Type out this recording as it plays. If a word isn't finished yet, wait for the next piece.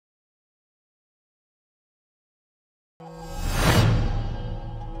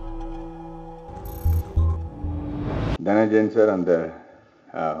Dhananjayan sir அந்த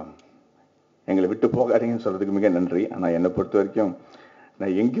எங்களை விட்டு போகாதீங்கன்னு சொல்கிறதுக்கு மிக நன்றி. ஆனால் என்னை பொறுத்த வரைக்கும்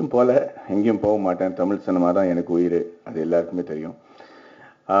நான் எங்கேயும் போக மாட்டேன். தமிழ் சினிமா தான் எனக்கு உயிர், அது எல்லாருக்குமே தெரியும்.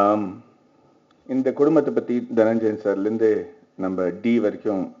 இந்த குடும்பத்தை பற்றி தனஞ்சயன் சார்லேருந்து நம்ம டி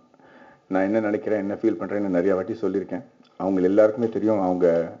வரைக்கும் நான் என்ன நினைக்கிறேன், என்ன ஃபீல் பண்ணுறேன்னு நிறையா வாட்டி சொல்லியிருக்கேன். அவங்க எல்லாருக்குமே தெரியும். அவங்க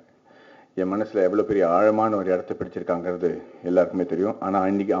என் மனசில் எவ்வளோ பெரிய ஆழமான ஒரு இடத்த பிடிச்சிருக்காங்கிறது எல்லாருக்குமே தெரியும். ஆனால்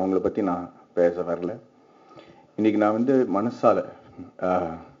இன்றைக்கி அவங்கள பற்றி நான் பேச வரல. இன்றைக்கி நான் வந்து மனசால்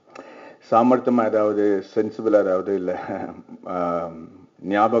சாமர்த்தியமாக ஏதாவது சென்சிபிளாக ஏதாவது இல்லை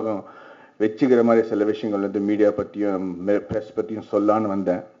ஞாபகம் வச்சுக்கிற மாதிரி சில விஷயங்கள் வந்து மீடியா பற்றியும் ப்ரெஸ் பற்றியும் சொல்லான்னு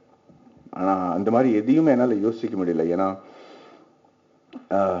வந்தேன். ஆனால் அந்த மாதிரி எதையுமே என்னால் யோசிக்க முடியல. ஏன்னா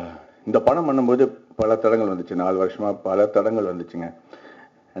இந்த படம் பண்ணும்போது பல தடங்கள் வந்துச்சு. 4 வருஷமாக பல தடங்கள் வந்துச்சுங்க.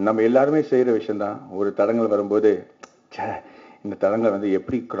 நம்ம எல்லாருமே செய்கிற விஷயந்தான். ஒரு தடங்கள் வரும்போது இந்த தடங்களை வந்து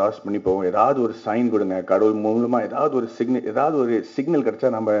எப்படி கிராஸ் பண்ணி போவோம், ஏதாவது ஒரு சைன் கொடுங்க, கடவுள் மூலமாக ஏதாவது ஒரு சிக்னல் கிடைச்சா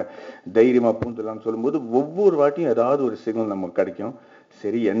நம்ம தைரியமாக பூந்துடலாம்னு சொல்லும்போது ஒவ்வொரு வாட்டியும் ஏதாவது ஒரு சிக்னல் நமக்கு கிடைக்கும்.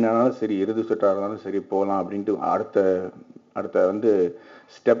 சரி, என்னன்னாலும் சரி, இறுதி சுற்றாக இருந்தாலும் சரி போகலாம் அப்படின்ட்டு அடுத்த வந்து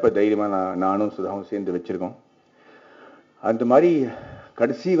ஸ்டெப்பை தைரியமாக நானும் சுதாவும் சேர்ந்து வச்சுருக்கோம். அந்த மாதிரி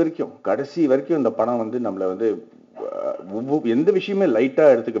கடைசி வரைக்கும் இந்த படம் வந்து நம்மளை வந்து எந்த விஷயமே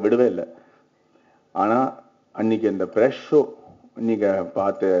லைட்டாக எடுத்துக்க விடவே இல்லை. ஆனால் அன்றைக்கி அந்த ப்ரெஷ் ஷோ நீங்கள்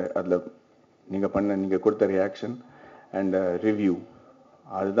பார்த்து அதில் நீங்கள் கொடுத்த ரியாக்ஷன் அண்ட் ரிவ்யூ,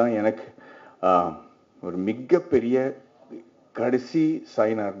 அதுதான் எனக்கு ஒரு மிகப்பெரிய கடைசி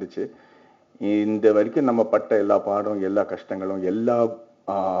சைனாக இருந்துச்சு. இந்த வரைக்கும் நம்ம பட்ட எல்லா பாடம், எல்லா கஷ்டங்களும், எல்லா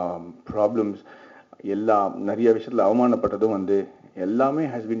ப்ராப்ளம்ஸ், நிறைய விஷயத்தில் அவமானப்பட்டதும் வந்து எல்லாமே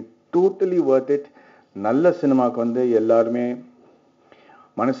has been totally worth it. நல்ல சினிமாவுக்கு வந்து எல்லாருமே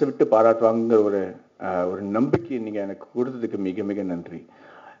மனசை விட்டு பாராட்டுவாங்கிற ஒரு நம்பிக்கை நீங்கள் எனக்கு கொடுத்ததுக்கு மிக மிக நன்றி.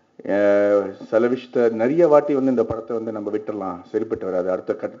 சில விஷயத்த நிறைய வாட்டி வந்து இந்த படத்தை வந்து நம்ம விட்டுடலாம், சரிப்பட்டு வராது,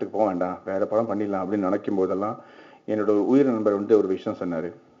 அடுத்த கட்டத்துக்கு போக வேண்டாம், வேறு படம் பண்ணிடலாம் அப்படின்னு நினைக்கும் போதெல்லாம் என்னோட உயிர் நண்பர் வந்து ஒரு விஷயம் சொன்னார்.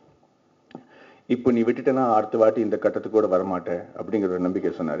 இப்போ நீ விட்டுட்டேன்னா அடுத்த வாட்டி இந்த கட்டத்துக்கு கூட வரமாட்டேன் அப்படிங்கிற ஒரு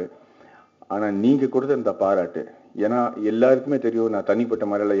நம்பிக்கை சொன்னார். ஆனால் நீங்கள் கொடுத்த இந்த பாராட்டு, ஏன்னா எல்லாருக்குமே தெரியும் நான் தனிப்பட்ட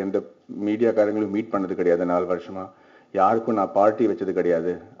முறையில் எந்த மீடியாக்காரங்களும் மீட் பண்ணது கிடையாது. 4 வருஷமாக யாருக்கும் நான் பார்ட்டி வச்சது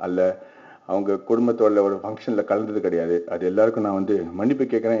கிடையாது, அல்ல அவங்க குடும்பத்தோட ஒரு ஃபங்க்ஷனில் கலந்தது கிடையாது. அது எல்லாருக்கும் நான் வந்து மன்னிப்பு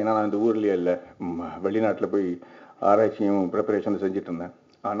கேட்குறேன். ஏன்னா நான் இந்த ஊர்லேயே இல்லை, வெளிநாட்டில் போய் ஆராய்ச்சியும் ப்ரிப்பரேஷனும் செஞ்சுட்டு இருந்தேன்.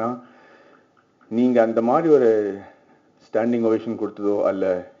 ஆனால் நீங்கள் அந்த மாதிரி ஒரு ஸ்டாண்டிங் ஓவேஷன் கொடுத்ததோ அல்ல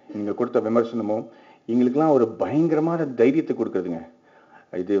நீங்கள் கொடுத்த விமர்சனமோ எங்களுக்கெல்லாம் ஒரு பயங்கரமான தைரியத்தை கொடுக்குறதுங்க.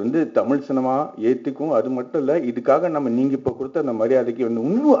 இது வந்து தமிழ் சினிமா ஏற்றுக்கும். அது மட்டும் இல்லை, இதுக்காக நீங்கள் இப்போ கொடுத்த அந்த மரியாதைக்கு வந்து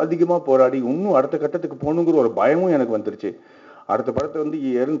இன்னும் அதிகமாக போராடி இன்னும் அடுத்த கட்டத்துக்கு போகணுங்கிற ஒரு பயமும் எனக்கு வந்துருச்சு. அடுத்த படத்தை வந்து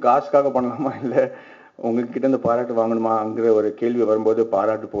யாரும் காசுக்காக பண்ணலாமா, இல்லை உங்ககிட்ட இந்த பாராட்டு வாங்கணுமாங்கிற ஒரு கேள்வி வரும்போது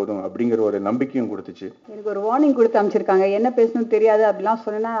பாராட்டு போதும் அப்படிங்கிற ஒரு நம்பிக்கையும் கொடுத்துச்சு. எனக்கு ஒரு வார்னிங் கொடுத்து அமைச்சிருக்காங்க, என்ன பேசணும்னு தெரியாது அப்படிலாம்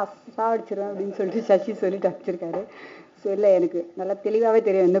சொன்னா சாவடிச்சிருவேன் அப்படின்னு சொல்லிட்டு சசி சொல்லிட்டு அமைச்சிருக்காரு. ஸோ இல்லை, எனக்கு நல்லா தெளிவாகவே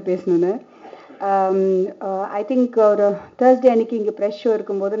தெரியும் என்ன பேசணுன்னு. ஐ திங்க் ஒரு தேர்ஸ்டே அன்னைக்கு இங்கே ப்ரெஷ் ஷோ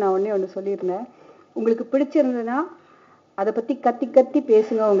இருக்கும்போது நான் ஒன்று சொல்லியிருந்தேன், உங்களுக்கு பிடிச்சிருந்ததுன்னா அதை பற்றி கத்தி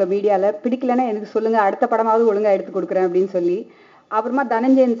பேசுங்க உங்கள் மீடியாவில், பிடிக்கலன்னா எனக்கு சொல்லுங்கள், அடுத்த படமாவது ஒழுங்காக எடுத்து கொடுக்குறேன் அப்படின்னு சொல்லி. அப்புறமா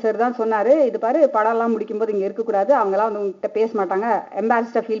தனஞ்சயன் சார் தான் சொன்னார், இது பாரு படம்லாம் முடிக்கும்போது இங்கே இருக்கக்கூடாது, அவங்களாம் வந்து உங்ககிட்ட பேச மாட்டாங்க,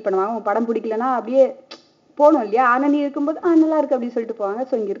 எம்பாரஸ்டாக ஃபீல் பண்ணுவாங்க, உங்கள் படம் பிடிக்கலன்னா அப்படியே போகணும் இல்லையா, ஆனால் நீ இருக்கும்போது நல்லா இருக்கு அப்படின்னு சொல்லிட்டு போவாங்க,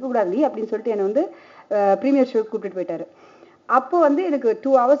 ஸோ இங்கே இருக்கக்கூடாது நீ அப்படின்னு சொல்லிட்டு என்னை வந்து ப்ரீமியர் ஷோக்கு கூப்பிட்டு போயிட்டாரு. அப்போ வந்து எனக்கு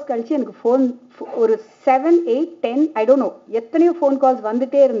 2 hours கழிச்சு எனக்கு ஃபோன் ஒரு 7, 8, 10 ஐ டோன்ட் நோ எத்தனையோ ஃபோன் கால்ஸ்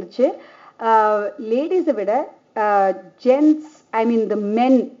வந்துட்டே இருந்துச்சு. லேடிஸை விட ஜென்ஸ், ஐ மீன் த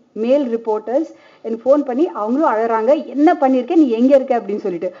மேல் ரிப்போர்ட்டர்ஸ் எனக்கு ஃபோன் பண்ணி அவங்களும் அழறாங்க, என்ன பண்ணியிருக்கேன், நீ எங்கே இருக்க அப்படின்னு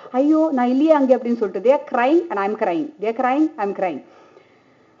சொல்லிட்டு. ஐயோ நான் இல்லையே அங்கே அப்படின்னு சொல்லிட்டு. They are crying and I am crying, they are crying, I am crying.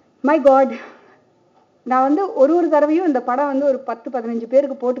 My God, நான் வந்து ஒரு தடவையும் இந்த படம் வந்து ஒரு 10-15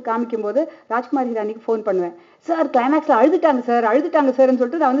 பேருக்கு போட்டு காமிக்கும் போது ராஜ்குமார் ஹீரானிக்கு ஃபோன் பண்ணுவேன், சார் கிளைமேக்ஸில் அழுதுட்டாங்க சார்ன்னு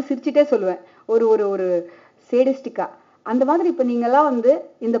சொல்லிட்டு நான் வந்து சிரிச்சிட்டே சொல்லுவேன், ஒரு சேடிஸ்டிக்கா. அந்த மாதிரி இப்போ நீங்கள்லாம் வந்து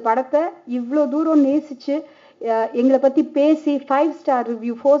இந்த படத்தை இவ்வளோ தூரம் நேசிச்சு எங்களை பற்றி பேசி 5 ஸ்டார்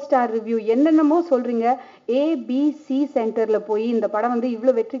ரிவ்யூ 4 ஸ்டார் ரிவ்யூ என்னென்னமோ சொல்கிறீங்க. ABC சென்டரில் போய் இந்த படம் வந்து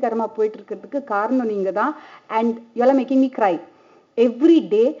இவ்வளோ வெற்றிகரமாக போயிட்டு இருக்கிறதுக்கு காரணம் நீங்கள் தான். And you are making me cry every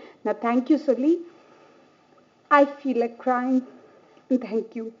day. நான் தேங்க்யூ சொல்லி I feel like crying. Thank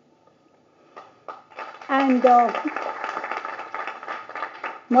you. And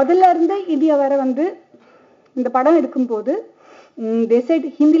முதல்ல இருந்து இந்தியா வர வந்து இந்த படம் எடுக்கும்போது they said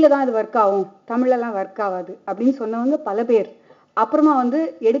ஹிந்தியில் தான் இது ஒர்க் ஆகும், தமிழ்லலாம் ஒர்க் ஆகாது அப்படின்னு சொன்னவங்க பல பேர். அப்புறமா வந்து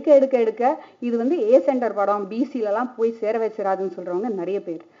எடுக்க இது வந்து A சென்டர் படம், BCலலாம் போய் சேரவே சேராதுன்னு சொல்கிறவங்க நிறைய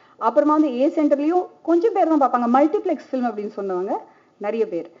பேர். அப்புறமா வந்து A சென்டர்லேயும் கொஞ்சம் பேர் தான் பார்ப்பாங்க, மல்டிப்ளெக்ஸ் ஃபிலிம் அப்படின்னு சொன்னவங்க நிறைய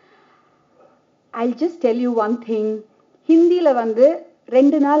பேர். I'll just tell you one thing. ஹிந்தியில் வந்து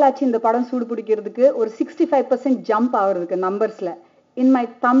 2 நாள் ஆச்சு இந்த படம் சூடு பிடிக்கிறதுக்கு, ஒரு 65% ஜம்ப் ஆகுறதுக்கு நம்பர்ஸில். In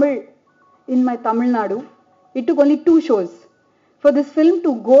my Tamil Nadu it took only 2 shows for this film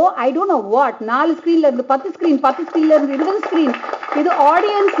to go. I don't know what, 4 screenல இருந்து 10 screenல இருந்து 20 screen. இது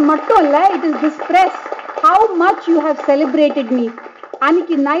ஆடியன்ஸ் மட்டும் இல்லை, it is this press. How much you have celebrated me.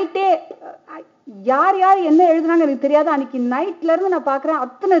 அன்னைக்கு நைட்டே யார் என்ன எழுதுனாங்க எனக்கு தெரியாது. அன்னைக்கு நைட்ல இருந்து நான் பார்க்குறேன்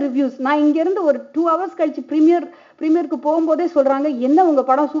அத்தனை ரிவ்யூஸ். நான் இங்கேருந்து ஒரு 2 hours கழிச்சு ப்ரீமியருக்கு போகும்போதே சொல்கிறாங்க, என்ன உங்கள்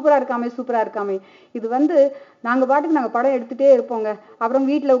படம் சூப்பராக இருக்காமே. இது வந்து நாங்கள் படம் எடுத்துகிட்டே இருப்போங்க, அப்புறம்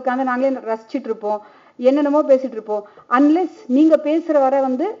வீட்டில் உட்காந்து நாங்களே ரசிச்சுட்டு இருப்போம், என்னென்னமோ பேசிட்டு இருப்போம். அன்லெஸ் நீங்க பேசுற வரை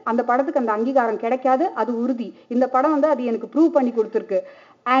வந்து அந்த படத்துக்கு அந்த அங்கீகாரம் கிடைக்காது, அது உறுதி. இந்த படம் வந்து அது எனக்கு ப்ரூவ் பண்ணி கொடுத்துருக்கு.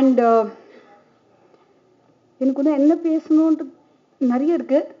 அண்ட் எனக்கு வந்து என்ன பேசணும்னு நிறைய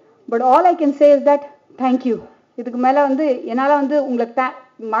இருக்கு. But all I can say is that thank you. இதுக்கு மேலே வந்து என்னால் வந்து உங்களை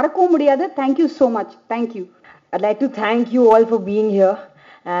மறக்கவும் முடியாது. Thank you so much. Thank you. I'd like to thank you all for being here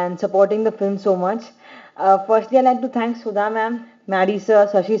and supporting the film so much. Firstly, I'd like to thank Sudha ma'am, Maddie sir,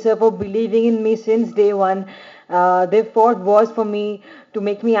 Shashi sir for believing in me since day one. They fought wars for me to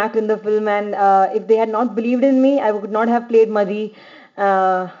make me act in the film, and if they had not believed in me, I would not have played Madhi.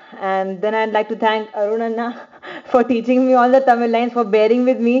 And then I'd like to thank Arun Anna for teaching me all the Tamil lines, for bearing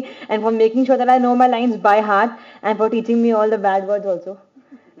with me, and for making sure that I know my lines by heart, and for teaching me all the bad words also,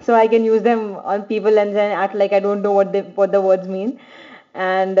 so I can use them on people and then act like I don't know what the words mean.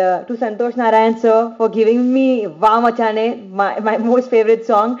 And to Santosh Narayan sir for giving me Va Machane, my most favorite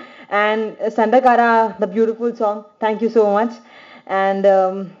song, and Sandakara, the beautiful song. Thank you so much. And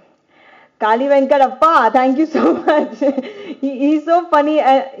Kali Venkatappa, thank you so much. He's so funny.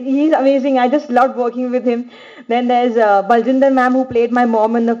 He's amazing. I just loved working with him. Then there's Baljinder ma'am who played my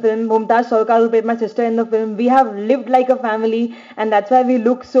mom in the film, Mumtaz Solkar who played my sister in the film. We have lived like a family, and that's why we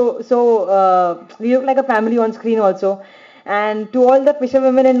look we look like a family on screen also. And to all the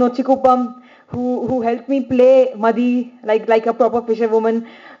fisherwomen in Nochikuppam who helped me play Madhi like a proper fisherwoman.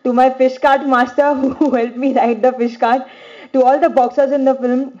 To my fish cart master who helped me ride the fish cart. To all the boxers in the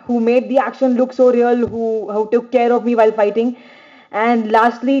film who made the action look so real, who took care of me while fighting. And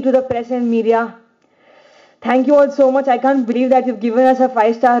lastly, to the press and media, thank you all so much. I can't believe that you've given us a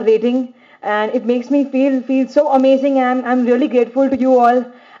 5-star rating, and it makes me feel so amazing, and I'm really grateful to you all.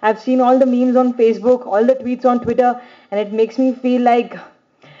 I've seen all the memes on Facebook, all the tweets on Twitter, and it makes me feel like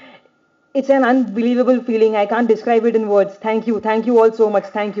it's an unbelievable feeling. I can't describe it in words. Thank you all so much.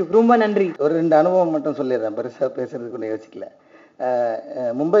 Thank you. Rumba Nandri. ஒரு 2 அனுபவம் மட்டும் சொல்லிடுறேன், பெருசாக பேசுறதுக்கு ஒன்றும் யோசிக்கல.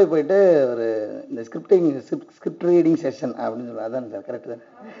 மும்பை போயிட்டு ஒரு இந்த ஸ்கிரிப்ட் ரீடிங் செஷன் அப்படின்னு சொல்லுவாங்க, அதான் சார் கரெக்டு தான்,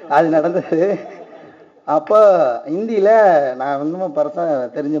 அது நடந்தது. அப்போ ஹிந்தியில் நான் வந்து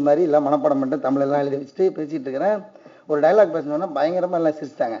பெருசாக தெரிஞ்ச மாதிரி இல்லை, மனப்பாடம் பண்ணிட்டு தமிழெல்லாம் எழுதி வச்சுட்டு பேசிகிட்டு இருக்கிறேன். ஒரு டைலாக் பேசினோன்னா பயங்கரமாக எல்லாம்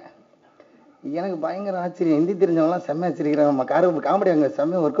சிரிச்சிட்டாங்க. எனக்கு பயங்கர ஆச்சரியம், ஹிந்தி தெரிஞ்சவங்களாம் செம்மையாக சிரிக்கிறாங்க, நம்ம காமெடி அங்கே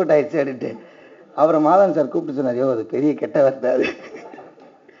செம்மையாக ஒர்க் அவுட் ஆகிடுச்சு அப்படின்ட்டு. அப்புறம் மாதவன் சார் கூப்பிட்டு சொன்னார், அது பெரிய கெட்ட வார்த்தை, அது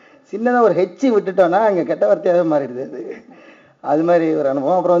சின்னதாக ஒரு ஹெச்சி விட்டுட்டோன்னா அங்கே கெட்ட வார்த்தையாகவே மாறிடுது. அது மாதிரி ஒரு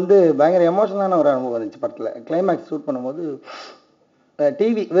அனுபவம். அப்புறம் வந்து பயங்கர எமோஷனலான ஒரு அனுபவம் இருந்துச்சு படத்தில். கிளைமேக்ஸ் ஷூட் பண்ணும்போது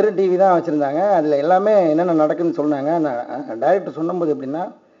வெறும் டிவி தான் வச்சுருந்தாங்க, அதில் எல்லாமே என்னென்ன நடக்குதுன்னு சொன்னாங்க. நான் டைரக்டர் சொன்னும்போது எப்படின்னா,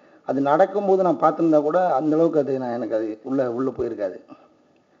 அது நடக்கும்போது நான் பார்த்துருந்தா கூட அந்தளவுக்கு அது எனக்கு அது உள்ளே போயிருக்காது.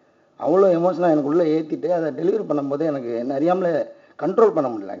 அவ்வளோ எமோஷனாக எனக்கு உள்ளே ஏற்றிட்டு அதை டெலிவரி பண்ணும்போது எனக்கு என்ன அறியாமலே கண்ட்ரோல் பண்ண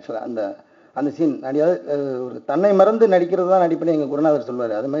முடியல. ஆக்சுவலாக அந்த சீன் ஒரு தன்னை மறந்து நடிக்கிறது தான் நடிப்புன்னு எங்கள் குருநாதர்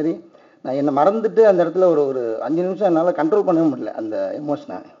சொல்வார். அது மாதிரி நான் என்னை மறந்துட்டு அந்த இடத்துல ஒரு 5 நிமிஷம் என்னால் கண்ட்ரோல் பண்ணவே முடியல அந்த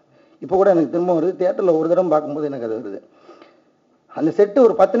எமோஷனை. இப்போ கூட எனக்கு திரும்ப வருது, தியேட்டரில் ஒரு தடவை பார்க்கும்போது எனக்கு அது வருது. அந்த செட்டு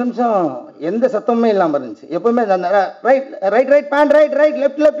ஒரு 10 நிமிஷம் எந்த சத்தமே இல்லாமல் இருந்துச்சு. எப்பவுமே அந்த ரைட் பேண்ட் ரைட்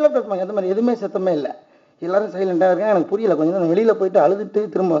லெஃப்ட் அந்த மாதிரி எதுவுமே சத்தமே இல்லை, எல்லோரும் சைலண்டாக இருக்கேன். எனக்கு புரியல, கொஞ்சம் நான் வெளியில் போயிட்டு அழுதுட்டு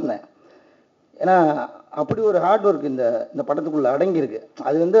திரும்ப வந்தேன். ஏன்னா அப்படி ஒரு ஹார்ட் ஒர்க் இந்த படத்துக்குள்ளே அடங்கியிருக்கு.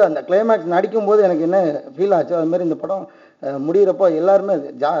 அது வந்து அந்த கிளைமேக்ஸ் நடிக்கும்போது எனக்கு என்ன ஃபீல் ஆச்சோ அதுமாதிரி இந்த படம் முடிகிறப்போ எல்லாருமே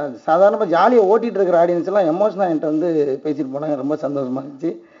சாதாரணமாக ஜாலியாக ஓட்டிகிட்டு இருக்கிற ஆடியன்ஸ் எல்லாம் எமோஷனாக என்கிட்ட வந்து பேசிட்டு போனாங்க. ரொம்ப சந்தோஷமாக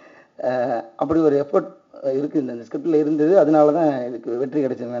இருந்துச்சு. அப்படி ஒரு எஃபர்ட் இருக்குது இந்த ஸ்கிரிப்டில் இருந்தது, அதனால தான் இதுக்கு வெற்றி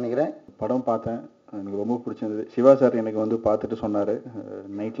கிடைச்சுன்னு நினைக்கிறேன். படம் பார்த்தேன், எனக்கு ரொம்ப பிடிச்சிருந்தது. சிவா சார் எனக்கு வந்து பார்த்துட்டு சொன்னார்,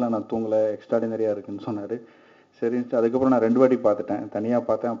 நைட்லாம் நான் தூங்கலை, எக்ஸ்ட்ராடினரியாக இருக்குன்னு சொன்னார். சரின்ட்டு அதுக்கப்புறம் நான் 2 வாட்டி பார்த்துட்டேன், தனியாக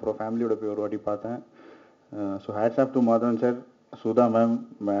பார்த்தேன், அப்புறம் ஃபேமிலியோட போய் ஒரு வாட்டி பார்த்தேன். So hats off to Madhavan sir, Sudha ma'am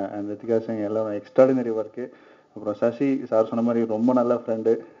and Ritika Singh, எல்லாம் எக்ஸ்ட்ராடினரி ஒர்க்கு. அப்புறம் சசி சார் சொன்ன மாதிரி ரொம்ப நல்ல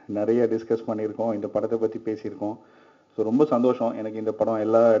ஃப்ரெண்டு, நிறைய டிஸ்கஸ் பண்ணியிருக்கோம், இந்த படத்தை பற்றி பேசியிருக்கோம். ஸோ ரொம்ப சந்தோஷம் எனக்கு. இந்த படம்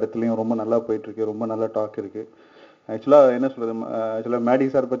எல்லா இடத்துலையும் ரொம்ப நல்லா போயிட்டுருக்கு, ரொம்ப நல்ல டாக் இருக்குது. ஆக்சுவலாக என்ன சொல்கிறது, ஆக்சுவலாக மேடி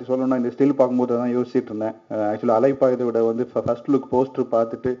சார் பற்றி சொல்லணும்னா இந்த ஸ்டில் பார்க்கும்போது தான் யோசிச்சுட்டு இருந்தேன். ஆக்சுவலாக அலைப்பாயதை விட வந்து ஃபர்ஸ்ட் லுக் போஸ்டர்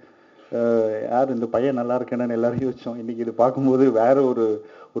பார்த்துட்டு யார் இந்த பையன் நல்லா இருக்கேன்னு எல்லாரும் யோசிச்சோம். இன்னைக்கு இது பார்க்கும்போது வேற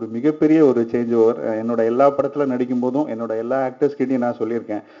ஒரு மிகப்பெரிய ஒரு சேஞ்ச் ஓவர். என்னோட எல்லா படத்துல நடிக்கும் போதும் என்னோட எல்லா ஆக்டர்ஸ் கிட்டையும் நான்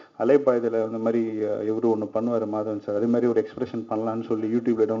சொல்லியிருக்கேன், அலைப்பாயதில் இந்த மாதிரி இவரு ஒன்று பண்ணுவார் மாதவன் சார், அதே மாதிரி ஒரு எக்ஸ்பிரஷன் பண்ணலான்னு சொல்லி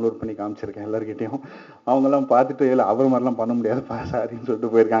யூடியூப்ல டவுன்லோட் பண்ணி காமிச்சிருக்கேன் எல்லாருக்கிட்டையும். அவங்கெல்லாம் பார்த்துட்டு இல்லை அவர் மாதிரிலாம் பண்ண முடியாது சாரின்னு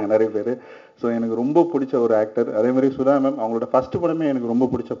சொல்லிட்டு போயிருக்காங்க நிறைய பேர். ஸோ எனக்கு ரொம்ப பிடிச்ச ஒரு ஆக்டர். அதே மாதிரி சுதா மேம் அவங்களோட ஃபர்ஸ்ட் படமே எனக்கு ரொம்ப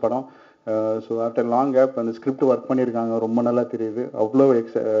பிடிச்ச படம். ஸோ ஆஃப்டர் லாங் கேப் அந்த ஸ்கிரிப்ட் ஒர்க் பண்ணியிருக்காங்க, ரொம்ப நல்லா தெரியுது. அவ்வளோ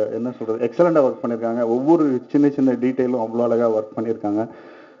என்ன சொல்கிறது, எக்ஸலண்டாக ஒர்க் பண்ணியிருக்காங்க. ஒவ்வொரு சின்ன சின்ன டீட்டெயிலும் அவ்வளோ அழகாக ஒர்க் பண்ணியிருக்காங்க.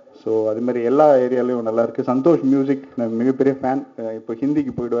 ஸோ அது மாதிரி எல்லா ஏரியாலையும் நல்லா இருக்குது. சந்தோஷ் மியூசிக் நான் மிகப்பெரிய ஃபேன். இப்போ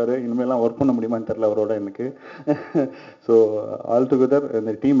ஹிந்திக்கு போயிடுவார், இனிமேலாம் ஒர்க் பண்ண முடியுமான்னு தெரில அவரோட எனக்கு. ஸோ ஆல் டுகெதர்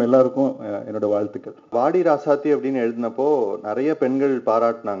இந்த டீம் எல்லாருக்கும் என்னோட வாழ்த்துக்கள். வாடி ராசாத்தி அப்படின்னு எழுதினப்போ நிறைய பெண்கள்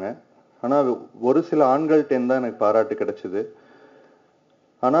பாராட்டினாங்க, ஆனால் ஒரு சில ஆண்கள்கிட்டேருந்து தான் எனக்கு பாராட்டு கிடைச்சிது.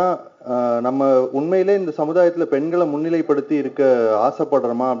 ஆனால் நம்ம உண்மையிலே இந்த சமுதாயத்தில் பெண்களை முன்னிலைப்படுத்தி இருக்க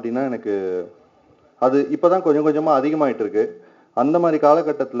ஆசைப்படுறோமா அப்படின்னா எனக்கு அது இப்போதான் கொஞ்சம் கொஞ்சமாக அதிகமாயிட்டு இருக்கு. அந்த மாதிரி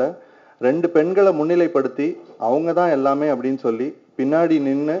காலகட்டத்தில் 2 பெண்களை முன்னிலைப்படுத்தி அவங்க தான் எல்லாமே அப்படின்னு சொல்லி பின்னாடி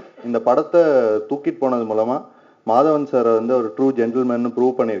நின்று இந்த படத்தை தூக்கிட்டு போனது மூலமாக மாதவன் சார் வந்து ஒரு ட்ரூ ஜென்டில்மேன்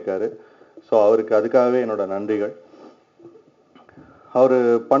ப்ரூவ் பண்ணியிருக்காரு. ஸோ அவருக்கு அதுக்காகவே என்னோட நன்றிகள். அவர்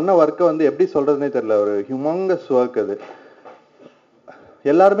பண்ண ஒர்க்கை வந்து எப்படி சொல்றதுனே தெரியல, ஒரு ஹியூமங்கஸ் ஒர்க். அது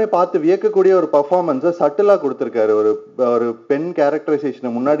எல்லாருமே பார்த்து வியக்கக்கூடிய ஒரு பர்ஃபார்மன்ஸை சட்டிலாக கொடுத்துருக்காரு. ஒரு பெண் கேரக்டரைசேஷனை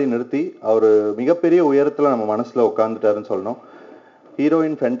முன்னாடி நிறுத்தி அவர் மிகப்பெரிய உயரத்தில் நம்ம மனசில் உட்காந்துட்டாருன்னு சொல்லணும்.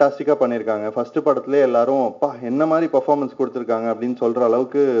 ஹீரோயின் ஃபென்டாஸ்டிக்காக பண்ணியிருக்காங்க. ஃபர்ஸ்ட் படத்துலேயே எல்லாரும் அப்பா என்ன மாதிரி பர்ஃபார்மன்ஸ் கொடுத்துருக்காங்க அப்படின்னு சொல்கிற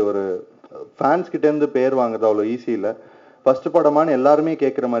அளவுக்கு ஒரு ஃபேன்ஸ் கிட்டேருந்து பேர் வாங்குறது அவ்வளோ ஈஸி இல்லை. ஃபர்ஸ்ட் படமானு எல்லாருமே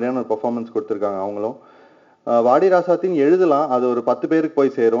கேட்குற மாதிரியான ஒரு பர்ஃபார்மன்ஸ் கொடுத்துருக்காங்க அவங்களும். வாடி ராசாத்தின்னு எழுதலாம், அது ஒரு 10 பேருக்கு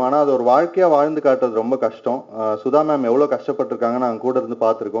போய் சேரும். ஆனால் அது ஒரு வாழ்க்கையாக வாழ்ந்து காட்டுறது ரொம்ப கஷ்டம். சுதா மேம் எவ்வளோ கஷ்டப்பட்டிருக்காங்க நாங்கள் கூட இருந்து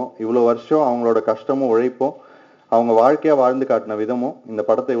பார்த்துருக்கோம். இவ்வளோ வருஷம் அவங்களோட கஷ்டமும் உழைப்பும் அவங்க வாழ்க்கையாக வாழ்ந்து காட்டின விதமும் இந்த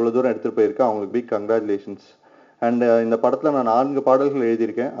படத்தை இவ்வளோ தூரம் எடுத்துகிட்டு போயிருக்கேன். அவங்களுக்கு பிக் கங்க்ராச்சுலேஷன்ஸ். அண்ட் இந்த படத்தில் நான் 4 பாடல்கள்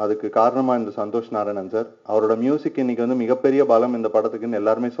எழுதியிருக்கேன். அதுக்கு காரணமாக இந்த சந்தோஷ் நாராயணன் சார். அவரோட மியூசிக் இன்னைக்கு வந்து மிகப்பெரிய பலம் இந்த படத்துக்குன்னு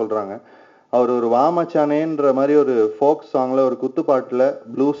எல்லாருமே சொல்கிறாங்க. அவர் ஒரு வாமச்சானேன்ற மாதிரி ஒரு ஃபோக் சாங்கில் ஒரு குத்துப்பாட்டில்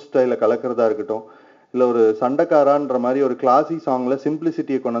ப்ளூஸ் ஸ்டைலில் கலக்கிறதா இருக்கட்டும், இல்லை ஒரு சண்டைக்காரான்ற மாதிரி ஒரு கிளாசி சாங்கில்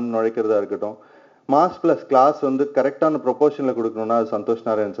சிம்பிளிசிட்டியை கொண்டு வந்து நுழைக்கிறதா இருக்கட்டும், மாஸ் ப்ளஸ் கிளாஸ் வந்து கரெக்டான ப்ரொபோர்ஷனில் கொடுக்கணும்னா அது சந்தோஷ்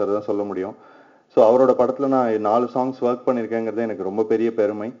நாராயணன் சார் தான் சொல்ல முடியும். ஸோ அவரோட படத்தில் நான் 4 சாங்ஸ் ஒர்க் பண்ணியிருக்கேங்கிறது எனக்கு ரொம்ப பெரிய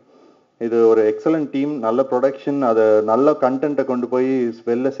பெருமை. இது ஒரு எக்ஸலண்ட் டீம், நல்ல ப்ரொடக்ஷன், அதை நல்ல கண்டென்ட்டை கொண்டு போய்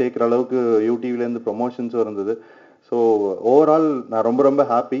வெளில சேர்க்குற அளவுக்கு யூடிவிலேருந்து ப்ரொமோஷன்ஸும் இருந்தது. ஸோ ஓவரால் நான் ரொம்ப ரொம்ப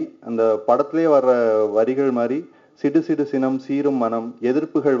ஹாப்பி. அந்த படத்துலேயே வர்ற வரிகள் மாதிரி சிடு சிடு சினம் சீரும் மனம்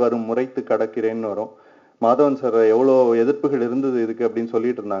எதிர்ப்புகள் வரும் முறைத்து கடக்கிறேன்னு வரும். மாதவன் சார் எவ்வளோ எதிர்ப்புகள் இருந்தது இதுக்கு அப்படின்னு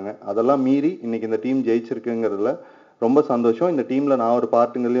சொல்லிட்டு இருந்தாங்க. அதெல்லாம் மீறி இன்னைக்கு இந்த டீம் ஜெயிச்சிருக்குங்கிறதுல ரொம்ப சந்தோஷம். இந்த டீம்ல நான் ஒரு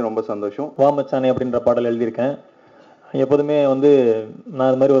பார்ட்டுங்களையும் ரொம்ப சந்தோஷம். வாமச்சானே அப்படின்ற பாடல் எழுதியிருக்கேன். எப்போதுமே வந்து நான்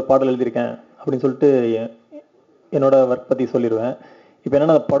இது மாதிரி ஒரு பாடல் எழுதியிருக்கேன் அப்படின்னு சொல்லிட்டு என்னோட ஒர்க் பற்றி சொல்லிடுவேன். இப்போ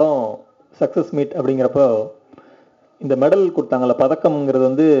என்னென்னா படம் சக்ஸஸ் மீட் அப்படிங்கிறப்போ இந்த மெடல் கொடுத்தாங்கல்ல, பதக்கம்ங்கிறது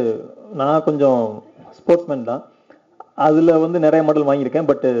வந்து நான் கொஞ்சம் ஸ்போர்ட்ஸ்மேன் தான், அதில் வந்து நிறைய மெடல் வாங்கியிருக்கேன்.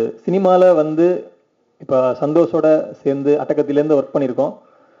 பட்டு சினிமாவில் வந்து இப்போ சந்தோஷோட சேர்ந்து அட்டகத்திலேருந்து ஒர்க் பண்ணியிருக்கோம்.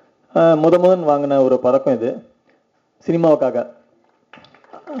 முதன் வாங்கின ஒரு பதக்கம் இது சினிமாவுக்காக.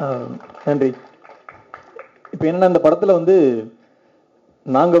 நன்றி. இப்போ என்னென்னா இந்த படத்தில் வந்து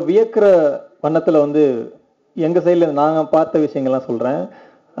நாங்கள் வியக்கிற வண்ணத்தில் வந்து எங்கள் சைடில் நாங்கள் பார்த்த விஷயங்கள்லாம் சொல்கிறேன்.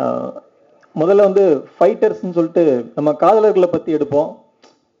 முதல்ல வந்து ஃபைட்டர்ஸ்ன்னு சொல்லிட்டு நம்ம காதலர்களை பற்றி எடுப்போம்,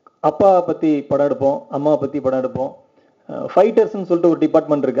 அப்பா பற்றி படம் எடுப்போம், அம்மா பற்றி படம் எடுப்போம். ஃபைட்டர்ஸ்ன்னு சொல்லிட்டு ஒரு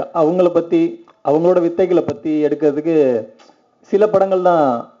டிபார்ட்மெண்ட் இருக்கு, அவங்கள பற்றி அவங்களோட வித்தைகளை பற்றி எடுக்கிறதுக்கு சில படங்கள் தான்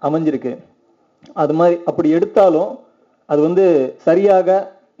அமைஞ்சிருக்கு. அது மாதிரி அப்படி எடுத்தாலும் அது வந்து சரியாக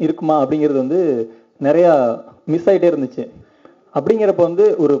இருக்குமா அப்படிங்கிறது வந்து நிறையா மிஸ் ஆகிட்டே இருந்துச்சு. அப்படிங்கிறப்ப வந்து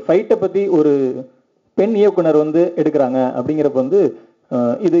ஒரு ஃபைட்டை பற்றி ஒரு பெண் இயக்குனர் வந்து எடுக்கிறாங்க அப்படிங்கிறப்ப வந்து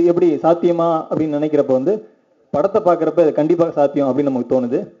இது எப்படி சாத்தியமா அப்படின்னு நினைக்கிறப்ப வந்து படத்தை பார்க்குறப்ப இது கண்டிப்பாக சாத்தியம் அப்படின்னு நமக்கு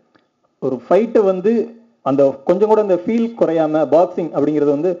தோணுது. ஒரு ஃபைட்டை வந்து அந்த கொஞ்சம் கூட அந்த ஃபீல் குறையாம பாக்ஸிங்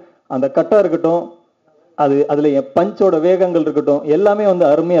அப்படிங்கிறது வந்து அந்த கட்டாக இருக்கட்டும், அதில் பஞ்சோட வேகங்கள் இருக்கட்டும், எல்லாமே வந்து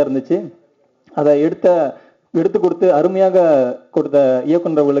அருமையாக இருந்துச்சு. அதை எடுத்து கொடுத்து அருமையாக கொடுத்த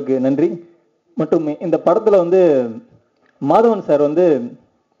இயக்குநர்களுக்கு நன்றி. மற்றும் இந்த படத்தில் வந்து மாதவன் சார் வந்து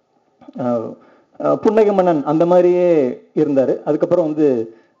புன்னகை மன்னன் அந்த மாதிரியே இருந்தார். அதுக்கப்புறம் வந்து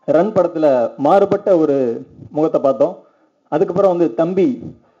ரன் படத்தில் மாறுபட்ட ஒரு முகத்தை பார்த்தோம். அதுக்கப்புறம் வந்து தம்பி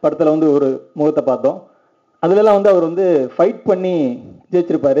படத்தில் வந்து ஒரு முகத்தை பார்த்தோம். அதுலலாம் வந்து அவர் வந்து ஃபைட் பண்ணி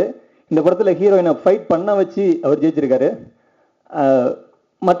ஜெயிச்சிருப்பாரு. இந்த படத்தில் ஹீரோயினை ஃபைட் பண்ண வச்சு அவர் ஜெயிச்சிருக்காரு.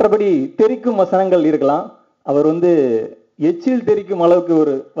 மற்றபடி தெரிக்கும் வசனங்கள் இருக்கலாம், அவர் வந்து எச்சில் தெரிக்கும் அளவுக்கு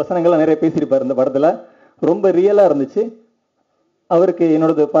ஒரு வசனங்கள்லாம் நிறைய பேசியிருப்பார் இந்த படத்தில். ரொம்ப ரியலாக இருந்துச்சு. அவருக்கு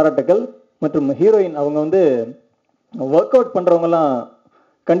என்னோட பாராட்டுக்கள். மற்றும் ஹீரோயின் அவங்க வந்து ஒர்க் அவுட் பண்ணுறவங்கலாம்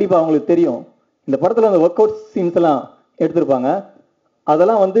கண்டிப்பாக அவங்களுக்கு தெரியும். இந்த படத்தில் அந்த ஒர்க் அவுட் சீன்ஸ் எல்லாம் எடுத்திருப்பாங்க.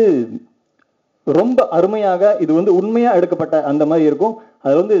 அதெல்லாம் வந்து ரொம்ப அருமையாக இது வந்து உண்மையாக எடுக்கப்பட்ட அந்த மாதிரி இருக்கும்.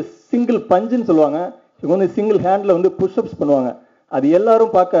 அதில் வந்து சிங்கிள் பஞ்சுன்னு சொல்லுவாங்க. இவங்க வந்து சிங்கிள் ஹேண்டில் வந்து புஷ்அப்ஸ் பண்ணுவாங்க. அது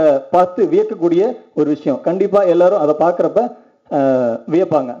எல்லாரும் பார்த்து வியக்கக்கூடிய ஒரு விஷயம். கண்டிப்பாக எல்லாரும் அதை பார்க்குறப்ப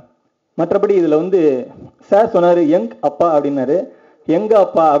வியப்பாங்க. மற்றபடி இதில் வந்து சார் சொன்னார் யங் அப்பா அப்படின்னாரு. எங்க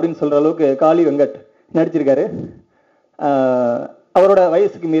அப்பா அப்படின்னு சொல்கிற அளவுக்கு காளி வெங்கட் நடிச்சிருக்காரு. அவரோட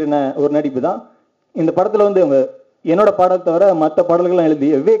வயசுக்கு மீறின ஒரு நடிப்பு தான். இந்த படத்தில் வந்து அவங்க என்னோட பாடல் தவிர மற்ற பாடல்கள்லாம் எழுதி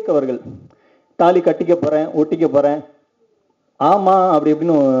விவேக் அவர்கள் தாலி கட்டிக்க போகிறேன் ஒட்டிக்க போகிறேன் ஆமா அப்படி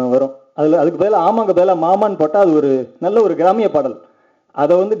இப்படின்னு வரும். அதுக்கு பதிலாக ஆமாங்க பதிலாக மாமான்னு போட்டால் அது ஒரு நல்ல ஒரு கிராமிய பாடல்.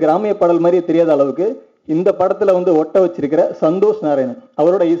 அதை வந்து கிராமிய பாடல் மாதிரியே தெரியாத அளவுக்கு இந்த படத்தில் வந்து ஒட்ட வச்சிருக்கிற சந்தோஷ் நாராயணன்,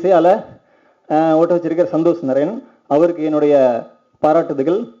 அவரோட இசையால் ஒட்ட வச்சிருக்கிற சந்தோஷ் நாராயணன் அவருக்கு என்னுடைய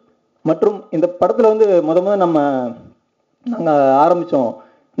பாராட்டுதுகள். மற்றும் இந்த படத்தில் வந்து நாங்கள் ஆரம்பித்தோம்,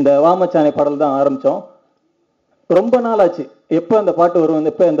 இந்த வாமச்சானை பாடல் தான் ஆரம்பித்தோம். ரொம்ப நாள் ஆச்சு எப்போ அந்த பாட்டு வரும்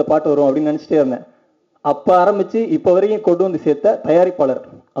எப்போ இந்த பாட்டு வரும் அப்படின்னு நினச்சிட்டே இருந்தேன். அப்போ ஆரம்பித்து இப்போ வரைக்கும் கொண்டு வந்து சேர்த்த தயாரிப்பாளர்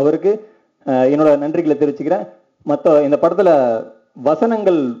அவருக்கு என்னோட நன்றிகளை தெரிவிச்சுக்கிறேன். மற்ற இந்த படத்தில்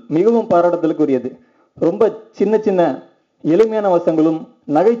வசனங்கள் மிகவும் பாராட்டுதலுக்குரியது. ரொம்ப சின்ன சின்ன எளிமையான வசனங்களும்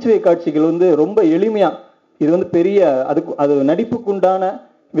நகைச்சுவை காட்சிகள் வந்து ரொம்ப எளிமையாக, இது வந்து பெரிய அது நடிப்புக்குண்டான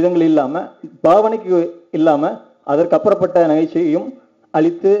விதங்கள் இல்லாமல் பாவனைக்கு இல்லாமல் அதற்கு அப்புறப்பட்ட நகைச்சுவையும்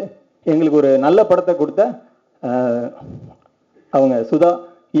அளித்து எங்களுக்கு ஒரு நல்ல படத்தை கொடுத்த அவங்க சுதா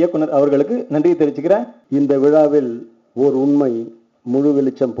இயக்குனர் அவர்களுக்கு நன்றி தெரிவிச்சுக்கிறேன். இந்த விழாவில் ஓர் உண்மை முழு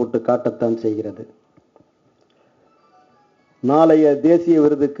வெளிச்சம் போட்டு காட்டத்தான் செய்கிறது. நாளைய தேசிய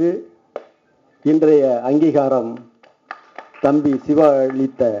விருதுக்கு இன்றைய அங்கீகாரம் தம்பி சிவா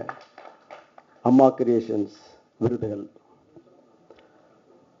அளித்த அம்மா கிரியேஷன்ஸ் விருதுகள்.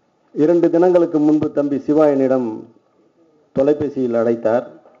 2 தினங்களுக்கு முன்பு தம்பி சிவா என்னிடம் தொலைபேசியில் அழைத்தார்.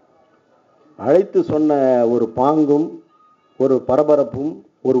 அழைத்து சொன்ன ஒரு பாங்கும் ஒரு பரபரப்பும்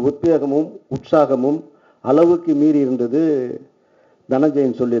ஒரு உத்வேகமும் உற்சாகமும் அளவுக்கு மீறி இருந்தது.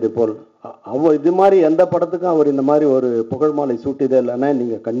 தனஞ்சயன் சொல்லியது போல் இது மாதிரி எந்த படத்துக்கும் அவர் இந்த மாதிரி ஒரு புகழ் மாலை சூட்டியதே இல்லைண்ணே,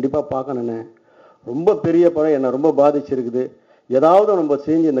 நீங்கள் கண்டிப்பாக பார்க்கணுண்ணே, ரொம்ப பெரிய படம், என்னை ரொம்ப பாதிச்சிருக்குது, ஏதாவது நம்ம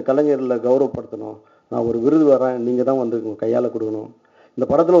செஞ்சு இந்த கலைஞரில் கௌரவப்படுத்தணும், நான் ஒரு விருது வரேன், நீங்கள் தான் வந்து கையால் கொடுக்கணும், இந்த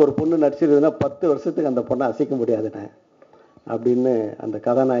படத்தில் ஒரு பொண்ணு நடிச்சிருக்குதுன்னா 10 வருஷத்துக்கு அந்த பொண்ணை அசைக்க முடியாதுண்ணே அப்படின்னு அந்த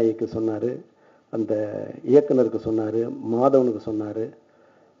கதாநாயகிக்கு சொன்னார், அந்த இயக்குனருக்கு சொன்னார், மாதவனுக்கு சொன்னார்,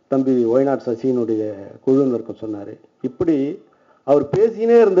 தம்பி ஒய்நாட் சசியினுடைய குழுவினருக்கு சொன்னார். இப்படி அவர்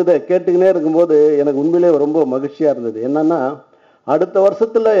பேசினே இருந்ததை கேட்டுக்கினே இருக்கும்போது எனக்கு உண்மையிலே ரொம்ப மகிழ்ச்சியாக இருந்தது. என்னன்னா அடுத்த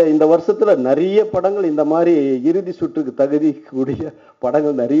வருஷத்தில் இந்த வருஷத்தில் நிறைய படங்கள் இந்த மாதிரி இறுதி சுற்றுக்கு தகுதி கூடிய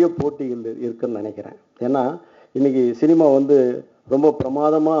படங்கள் நிறைய போட்டிகள் இருக்குன்னு நினைக்கிறேன். ஏன்னா இன்னைக்கு சினிமா வந்து ரொம்ப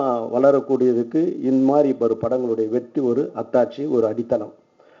பிரமாதமாக வளரக்கூடியதுக்கு இந்த மாதிரி ஒரு படங்களுடைய வெற்றி ஒரு அத்தாட்சி, ஒரு அடித்தளம்.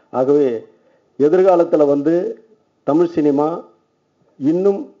 ஆகவே எதிர்காலத்தில் வந்து தமிழ் சினிமா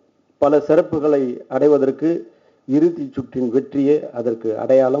இன்னும் பல சிறப்புகளை அடைவதற்கு இறுதி சுற்றின் வெற்றியே அதற்கு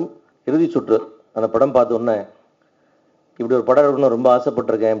அடையாளம். இறுதி சுற்று அந்த படம் பார்த்தோன்னே இப்படி ஒரு படம் எடுக்கணும்னு ரொம்ப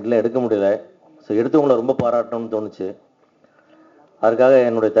ஆசைப்பட்டிருக்கேன், இப்படிலாம் எடுக்க முடியல. ஸோ எடுத்தவங்களை ரொம்ப பாராட்டணும்னு தோணுச்சு. அதுக்காக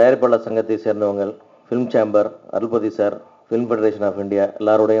என்னுடைய தயாரிப்பாளர் சங்கத்தை சேர்ந்தவங்க, film chamber, Arulpathi sir, film federation of India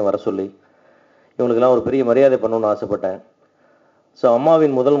எல்லாரோடையும் வர சொல்லி இவங்களுக்கெல்லாம் ஒரு பெரிய மரியாதை பண்ணணும்னு ஆசைப்பட்டேன். ஸோ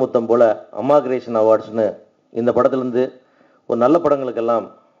அம்மாவின் முதல் முத்தம் போல் அம்மா கிரியேஷன் அவார்ட்ஸ்னு இந்த படத்துலேருந்து ஒரு நல்ல படங்களுக்கெல்லாம்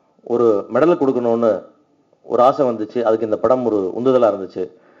ஒரு மெடல் கொடுக்கணும்னு ஒரு ஆசை வந்துச்சு. அதுக்கு இந்த படம் ஒரு உந்துதலாக இருந்துச்சு.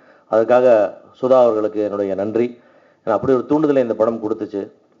 அதுக்காக சுதா அவர்களுக்கு என்னுடைய நன்றி. ஏன்னா அப்படி ஒரு தூண்டுதலை இந்த படம் கொடுத்துச்சு.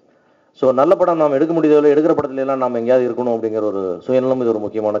 ஸோ நல்ல படம் நாம் எடுக்க முடியாதோ எடுக்கிற படத்துலலாம் நாம் எங்கேயாவது இருக்கணும் அப்படிங்கிற ஒரு சுயநலம் இது ஒரு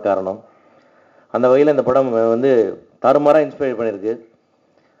முக்கியமான காரணம். அந்த வகையில் இந்த படம் வந்து தாறுமாறாக இன்ஸ்பயர் பண்ணியிருக்கு.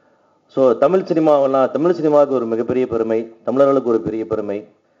 ஸோ தமிழ் சினிமாவுக்கு ஒரு மிகப்பெரிய பெருமை, தமிழர்களுக்கு ஒரு பெரிய பெருமை.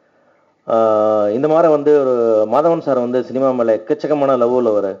 இந்த மாதிரி வந்து ஒரு மாதவன் சார் வந்து சினிமா மேலே எக்கச்சக்கமான லவ்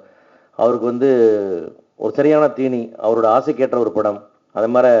உள்ளவர். அவருக்கு வந்து ஒரு சரியான தீனி, அவரோட ஆசைக்கேற்ற ஒரு படம். அதே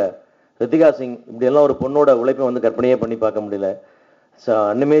மாதிரி ரித்திகா சிங் இப்படியெல்லாம் ஒரு பொண்ணோட உழைப்பை வந்து கற்பனையே பண்ணி பார்க்க முடியல. ஸோ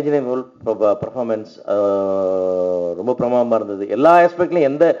அன்இமேஜினபிள் பர்ஃபார்மன்ஸ், ரொம்ப பிரமாதமாக இருந்தது. எல்லா ஆஸ்பெக்ட்லையும்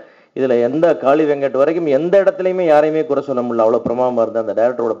எந்த காளி வெங்கட் வரைக்கும் எந்த இடத்துலையுமே யாரையுமே குறை சொல்ல முடியல, அவ்வளோ பிரமாதமாக இருந்தது. அந்த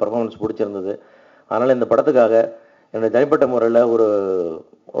டைரக்டரோட பர்ஃபார்மன்ஸ் பிடிச்சிருந்தது. அதனால் இந்த படத்துக்காக என்னுடைய தனிப்பட்ட முறையில்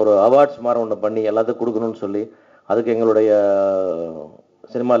ஒரு அவார்ட்ஸ் மாதிரி ஒன்று பண்ணி எல்லாத்துக்கும் கொடுக்கணும்னு சொல்லி அதுக்கு எங்களுடைய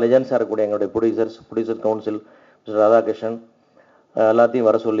சினிமா லெஜண்ட்ஸாக இருக்கக்கூடிய எங்களுடைய ப்ரொடியூசர் கவுன்சில் மிஸ்டர் ராதாகிருஷ்ணன் எல்லாத்தையும்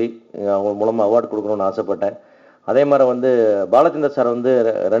வர சொல்லி அவங்க மூலமாக அவார்டு கொடுக்கணும்னு ஆசைப்பட்டேன். அதே மாதிரி வந்து பாலச்சந்தர் சார் வந்து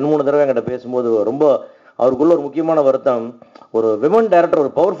 2-3 தடவை என்கிட்ட பேசும்போது ரொம்ப அவருக்குள்ள ஒரு முக்கியமான வருத்தம், ஒரு விமன் டைரக்டர்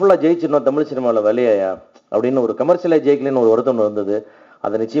ஒரு பவர்ஃபுல்லாக ஜெயிச்சிடணும் தமிழ் சினிமாவில் வெளியா அப்படின்னு ஒரு கமர்ஷியலாக ஜெயிக்கலன்னு ஒரு வருத்தம் வந்தது.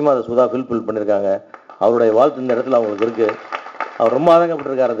 அதை நிச்சயமாக அதை சுதா ஃபில் பண்ணியிருக்காங்க. அவருடைய வாழ்த்து இந்த இடத்துல அவங்களுக்கு இருக்குது. அவர் ரொம்ப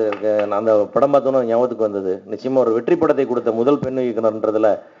ஆதங்கப்பட்டிருக்காரு. அது அந்த படம் பார்த்தோன்னா ஞாபகத்துக்கு வந்தது. நிச்சயமாக ஒரு வெற்றி படத்தை கொடுத்த முதல் பெண் இயக்குனர்ன்றதுல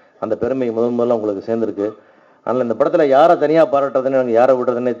அந்த பெருமை முதல்ல உங்களுக்கு சேர்ந்துருக்கு. அதனால் இந்த படத்தில் யாரை தனியாக பாராட்டுறதுன்னு எனக்கு யாரை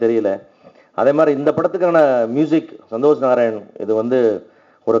விடுறதுன்னே தெரியல. அதே மாதிரி இந்த படத்துக்கான மியூசிக் சந்தோஷ் நாராயண், இது வந்து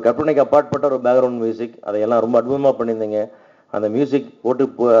ஒரு கற்பனைக்கு அப்பாற்பட்ட ஒரு பேக்ரவுண்ட் மியூசிக். அதையெல்லாம் ரொம்ப அற்புதமாக பண்ணியிருந்தீங்க. அந்த மியூசிக் போட்டு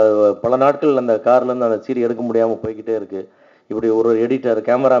பல நாட்கள் அந்த கார்லேருந்து அந்த சீரி எடுக்க முடியாமல் போய்கிட்டே இருக்குது. இப்படி ஒரு எடிட்டர்,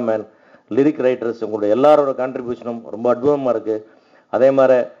 கேமராமேன், லிரிக் ரைட்டர்ஸ், உங்களுடைய எல்லாரோட கான்ட்ரிபியூஷனும் ரொம்ப அற்புதமாக இருக்குது. அதே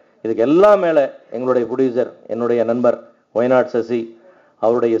மாதிரி இதுக்கு எல்லாம் மேலே எங்களுடைய ப்ரொடியூசர், என்னுடைய நண்பர் ஒய்நாட் சசி,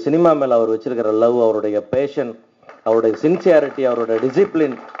 அவருடைய சினிமா மேலே அவர் வச்சிருக்கிற லவ், அவருடைய பேஷன், அவருடைய சின்சியாரிட்டி, அவருடைய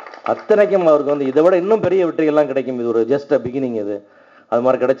டிசிப்ளின், அத்தனைக்கும் அவருக்கு வந்து இதை விட இன்னும் பெரிய வெற்றிகள்லாம் கிடைக்கும். இது ஒரு ஜஸ்ட் பிகினிங். இது அது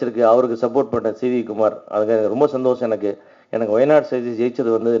மாதிரி கிடைச்சிருக்கு. அவருக்கு சப்போர்ட் பண்ண சிவி குமார், அதுக்கு எனக்கு ரொம்ப சந்தோஷம். எனக்கு ஒய்நாட் சசி ஜெயிச்சது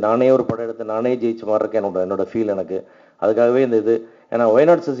வந்து நானே ஒரு படம் எடுத்து நானே ஜெயிச்ச மாதிரி இருக்கேன் என்னோட ஃபீல் எனக்கு. அதுக்காகவே இந்த இது, ஏன்னா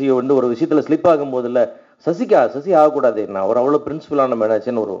ஒய்நாட் சசியை வந்து ஒரு விஷயத்தில் ஸ்லிப் ஆகும்போது இல்லை, சசி ஆகக்கூடாது, நான் அவர் அவ்வளோ பிரின்சிபலான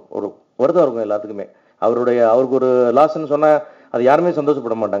மேனாச்சுன்னு ஒரு வருத்தம் இருக்கும் எல்லாத்துக்குமே. அவருக்கு ஒரு லாஸ்ன்னு சொன்னால் அது யாருமே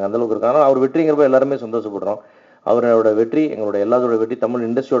சந்தோஷப்பட மாட்டாங்க, அந்தளவுக்கு இருக்கும். ஆனால் அவர் வெற்றிங்கிறப்ப எல்லாருமே சந்தோஷப்படுறோம். அவரோட வெற்றி எங்களோட எல்லாத்தோட வெற்றி, தமிழ்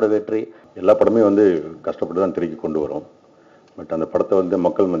இண்டஸ்ட்ரியோட வெற்றி. எல்லா படமே வந்து கஷ்டப்பட்டு தான் திருக்கி கொண்டு வரோம். பட் அந்த படத்தை வந்து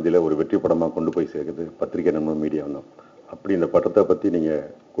மக்கள் மத்தியில் ஒரு வெற்றி படமாக கொண்டு போய் சேர்க்குது பத்திரிகை நம்ம மீடியா தான். அப்படி இந்த படத்தை பற்றி நீங்கள்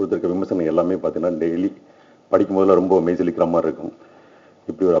கொடுத்துருக்க விமர்சனம் எல்லாமே பார்த்தீங்கன்னா டெய்லி படிக்கும் போதில் ரொம்ப மெய்சிலிக்கிற மாதிரி இருக்கும்.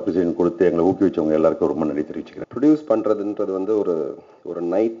 இப்படி ஒரு அப்ரிசியேஷன் கொடுத்து எங்களை ஊக்குவிச்சவங்க எல்லாருக்கும் ரொம்ப நன்றி தெரிவிச்சுக்கிறேன். ப்ரொடியூஸ் பண்ணுறதுன்றது வந்து ஒரு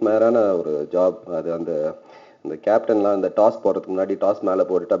நைட் மேரான ஒரு ஜாப். அது அந்த கேப்டன்லாம் அந்த டாஸ் போடுறதுக்கு முன்னாடி டாஸ் மேலே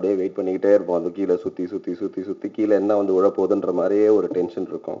போட்டுட்டு அப்படியே வெயிட் பண்ணிக்கிட்டே இருப்போம். அது கீழே சுற்றி கீழே என்ன வந்து உழப்போகுதுன்ற மாதிரியே ஒரு டென்ஷன்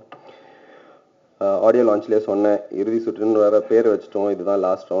இருக்கும். ஆடியோ லான்ச்லேயே சொன்னேன், இறுதி சுற்றுன்னு வேறு பேர் வச்சிட்டோம், இதுதான்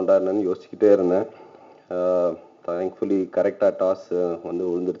லாஸ்ட் ரவுண்டாக என்னன்னு யோசிச்சுக்கிட்டே இருந்தேன். தேங்க்ஃபுல்லி கரெக்டாக டாஸ் வந்து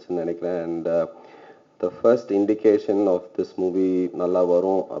விழுந்துருச்சுன்னு நினைக்கிறேன். And the first indication of this movie நல்லா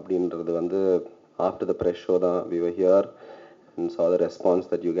வரும் அப்படின்றது வந்து ஆஃப்டர் த ப்ரெஸ் ஷோ தான். We were here and saw the response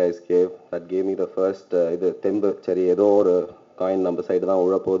that you guys gave me the first இது தெம்பு, சரி ஏதோ ஒரு காயின் நம்ம சைடு தான்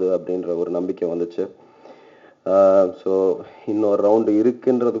உழப்போகுது அப்படின்ற ஒரு நம்பிக்கை வந்துச்சு. ஸோ இன்னொரு ரவுண்டு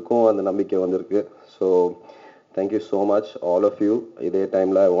இருக்குன்றதுக்கும் அந்த நம்பிக்கை வந்திருக்கு. So thank you so much all of you. இதே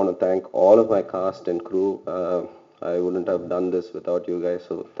டைமில் I want to thank all of my cast and crew. I wouldn't have done this without you guys.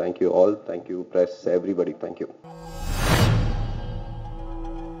 So thank you all. Thank you press, everybody. Thank you.